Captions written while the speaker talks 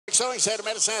Sewing Center,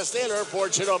 Medicine Dealer,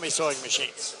 Ford Shinomi Sewing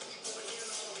Machines.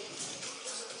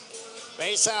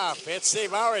 Face off. It's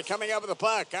Steve Lowry coming up with the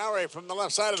puck. Lowry from the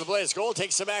left side of the Blaze goal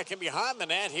takes it back in behind the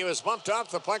net. He was bumped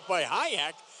off the puck by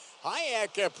Hajek.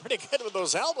 Hajek pretty good with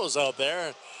those elbows out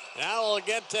there. Now we'll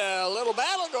get a little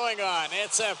battle going on.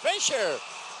 It's Fischer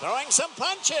throwing some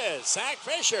punches. Zach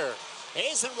Fischer.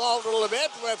 He's involved a little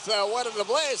bit with one of the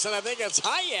Blaze, and I think it's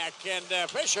Hajek and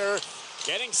Fischer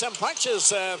getting some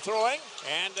punches throwing.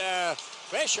 And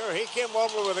Fischer, he came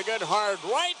over with a good hard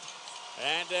right.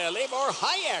 And Libor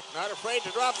Hajek not afraid to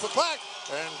drop the puck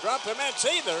and drop the mitts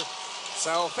either.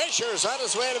 So Fischer's on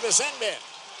his way to this end bit.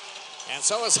 And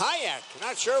so is Hajek.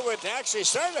 Not sure what actually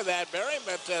started that, Barry,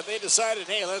 but they decided,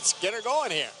 hey, let's get her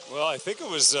going here. Well, I think it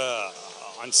was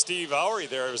on Steve Lowry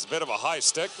there. It was a bit of a high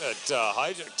stick that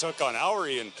Hajek took on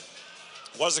Lowry and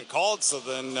wasn't called. So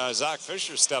then Zach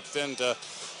Fischer stepped in to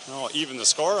even the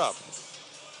score up.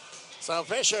 So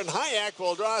Fischer and Hajek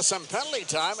will draw some penalty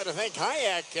time, and I think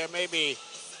Hajek maybe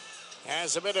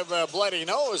has a bit of a bloody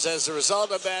nose as a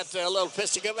result of that little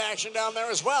fisticuff action down there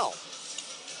as well.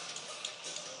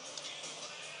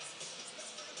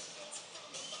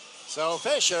 So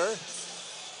Fischer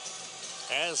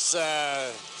has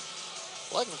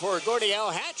looking for a Gordy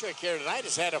L hat trick here tonight.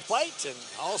 Has had a fight and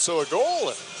also a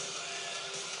goal.